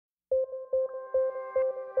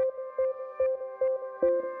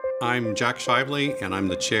I'm Jack Shively, and I'm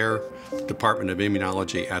the chair, Department of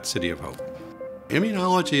Immunology at City of Hope.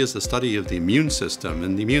 Immunology is the study of the immune system,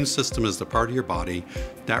 and the immune system is the part of your body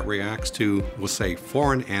that reacts to, we'll say,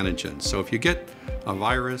 foreign antigens. So if you get a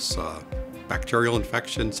virus, a bacterial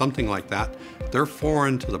infection, something like that, they're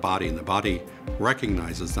foreign to the body, and the body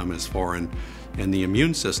recognizes them as foreign, and the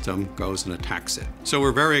immune system goes and attacks it. So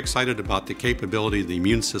we're very excited about the capability of the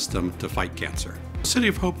immune system to fight cancer. City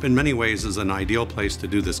of Hope in many ways is an ideal place to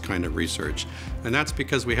do this kind of research, and that's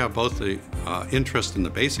because we have both the interest in the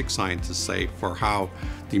basic sciences, say, for how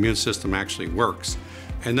the immune system actually works,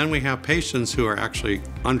 and then we have patients who are actually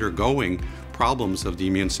undergoing problems of the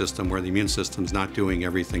immune system where the immune system is not doing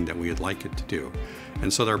everything that we would like it to do.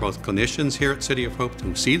 And so there are both clinicians here at City of Hope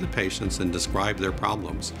who see the patients and describe their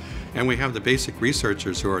problems, and we have the basic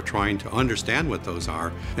researchers who are trying to understand what those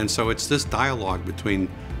are. And so it's this dialogue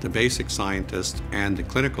between the basic scientist and the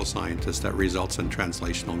clinical scientist that results in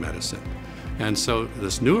translational medicine. And so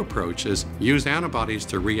this new approach is use antibodies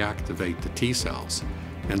to reactivate the T cells.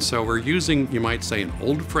 And so we're using, you might say, an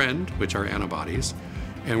old friend, which are antibodies,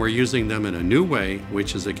 and we're using them in a new way,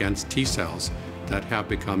 which is against T cells that have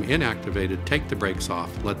become inactivated. Take the brakes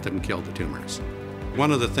off, let them kill the tumors.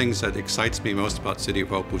 One of the things that excites me most about City of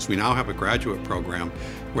Hope is we now have a graduate program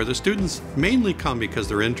where the students mainly come because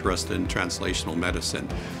they're interested in translational medicine.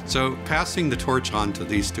 So passing the torch on to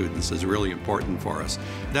these students is really important for us.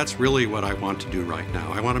 That's really what I want to do right now.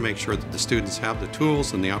 I want to make sure that the students have the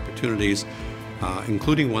tools and the opportunities,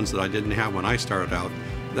 including ones that I didn't have when I started out,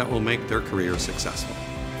 that will make their career successful.